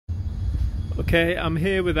Okay, I'm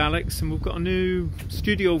here with Alex and we've got a new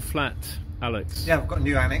studio flat, Alex. Yeah, we've got a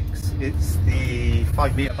new annex. It's the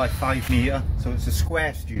 5 metre by 5 metre, so it's a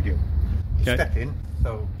square studio. Okay. Step in,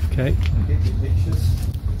 so okay. Get your pictures.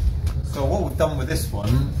 So what we've done with this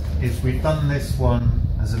one is we've done this one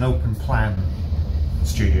as an open plan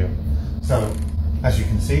studio. So as you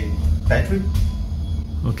can see, bedroom.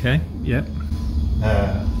 Okay, yep.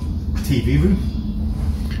 TV room.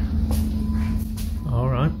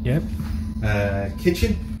 Alright, yep.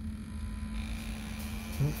 Kitchen.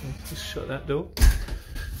 Just shut that door.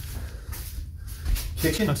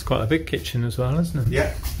 Kitchen. That's quite a big kitchen as well, isn't it?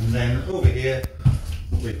 Yeah. And then over here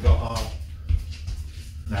we've got our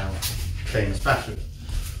now famous bathroom,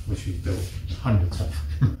 which we've built hundreds of.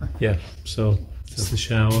 Yeah, so there's the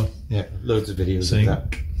shower. Yeah, loads of videos sink, of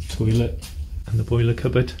that. Toilet, and the boiler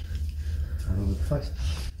cupboard.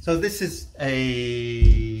 So this is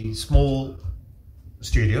a small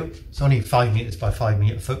studio. It's only 5 metres by 5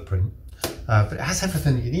 metre footprint, but it has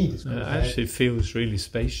everything that you need. It actually feels really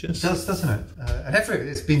spacious. It does, doesn't it? And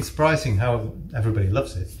it's been surprising how everybody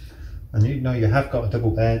loves it. And you know, you have got a double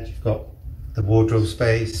bed, you've got the wardrobe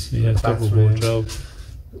space, yeah, double wardrobe,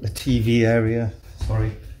 the TV area.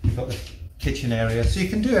 Sorry, you've got the kitchen area, so you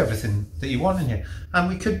can do everything that you want in here. And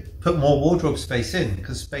we could put more wardrobe space in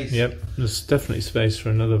because space. Yep, there's definitely space for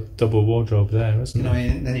another double wardrobe there, isn't there?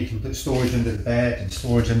 And then you can put storage under the bed, and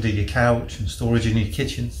storage under your couch, and storage in your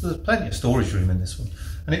kitchen. So there's plenty of storage room in this one,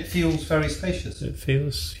 and it feels very spacious. It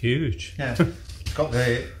feels huge. Yeah, it's got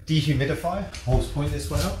the dehumidifier. Always point this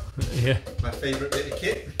one up. Yeah, my favourite bit of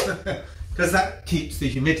kit, because that keeps the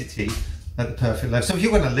humidity at the perfect level. So if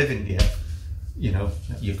you're going to live in here, you know,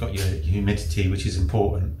 you've got your humidity, which is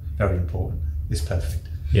important, very important. It's perfect.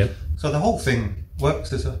 Yep. So the whole thing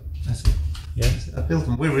works as a build,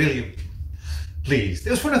 and we're really pleased. It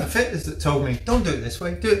was one of the fitters that told me, don't do it this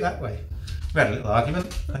way, do it that way. We had a little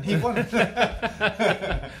argument, and he won.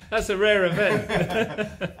 That's a rare event.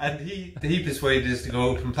 And he persuaded us to go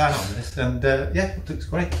open plan on this, and yeah, it looks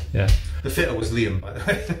great. Yeah. The fitter was Liam, by the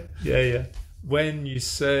way. Yeah. When you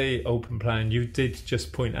say open plan, you did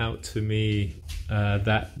just point out to me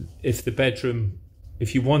that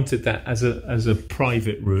if you wanted that as a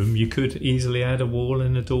private room, you could easily add a wall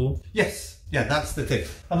and a door. Yes, yeah, that's the thing.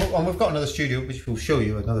 And we've got another studio which we'll show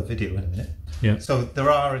you another video in a minute. Yeah. So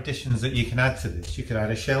there are additions that you can add to this. You could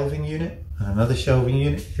add a shelving unit and another shelving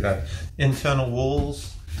unit. You could add internal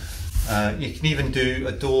walls. You can even do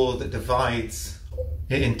a door that divides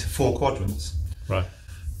it into 4 quadrants. Right.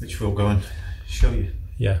 Which we'll go and show you.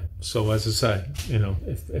 Yeah. So as I say, you know,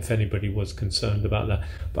 if anybody was concerned about that,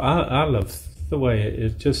 but I love the way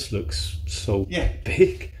it just looks so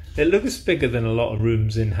big. It looks bigger than a lot of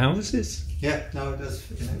rooms in houses. Yeah, no, it does.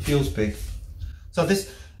 It feels big. So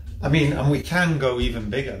this, I mean, and we can go even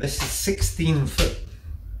bigger. This is 16 foot.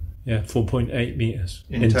 Yeah, 4.8 metres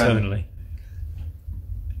internally.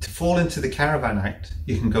 To fall into the Caravan Act,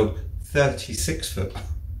 you can go 36 foot.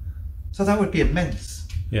 So that would be immense.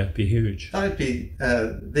 Yeah, it'd be huge. That would be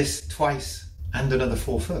this twice and another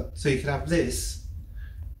 4 foot. So you could have this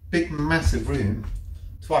big, massive room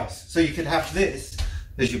twice. So you could have this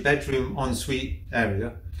as your bedroom ensuite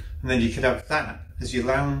area, and then you could have that as your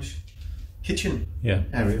lounge kitchen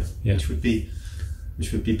area, which would be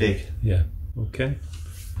big. Yeah. Okay.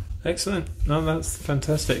 Excellent. No, that's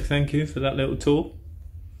fantastic. Thank you for that little tour.